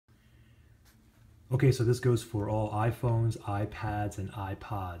Okay, so this goes for all iPhones, iPads, and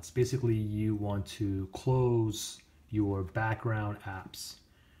iPods. Basically, you want to close your background apps.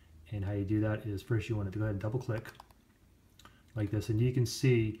 And how you do that is first you want to go ahead and double click like this. And you can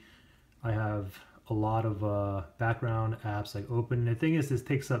see I have a lot of background apps like open. And the thing is, this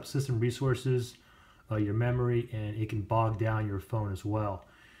takes up system resources, your memory, and it can bog down your phone as well.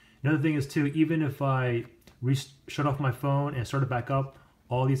 Another thing is too, even if I shut off my phone and start it back up,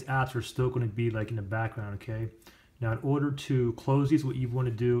 all these apps are still going to be like in the background, okay? Now in order to close these, what you want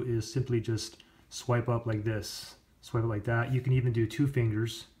to do is simply just swipe up like this, swipe it like that. You can even do 2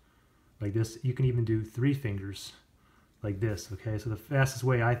 fingers like this. You can even do 3 fingers like this, okay? So the fastest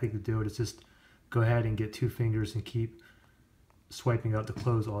way I think to do it is just go ahead and get 2 fingers and keep swiping out to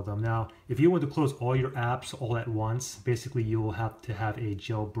close all of them. Now, if you want to close all your apps all at once, basically you will have to have a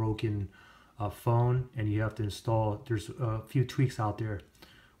jailbroken phone, and you have to install, there's a few tweaks out there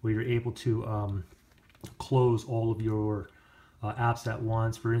where you're able to close all of your apps at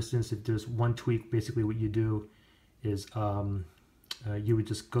once. For instance, if there's one tweak, basically what you do is you would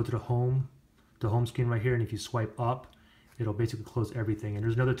just go to the home screen right here, and if you swipe up, it'll basically close everything. And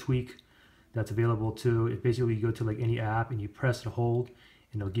there's another tweak that's available too. It basically, you go to like any app and you press and hold,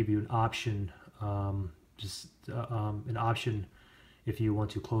 and it'll give you an option, an option if you want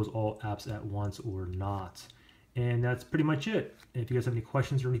to close all apps at once or not. And that's pretty much it. If you guys have any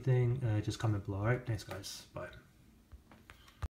questions or anything, just comment below. All right, thanks guys, bye.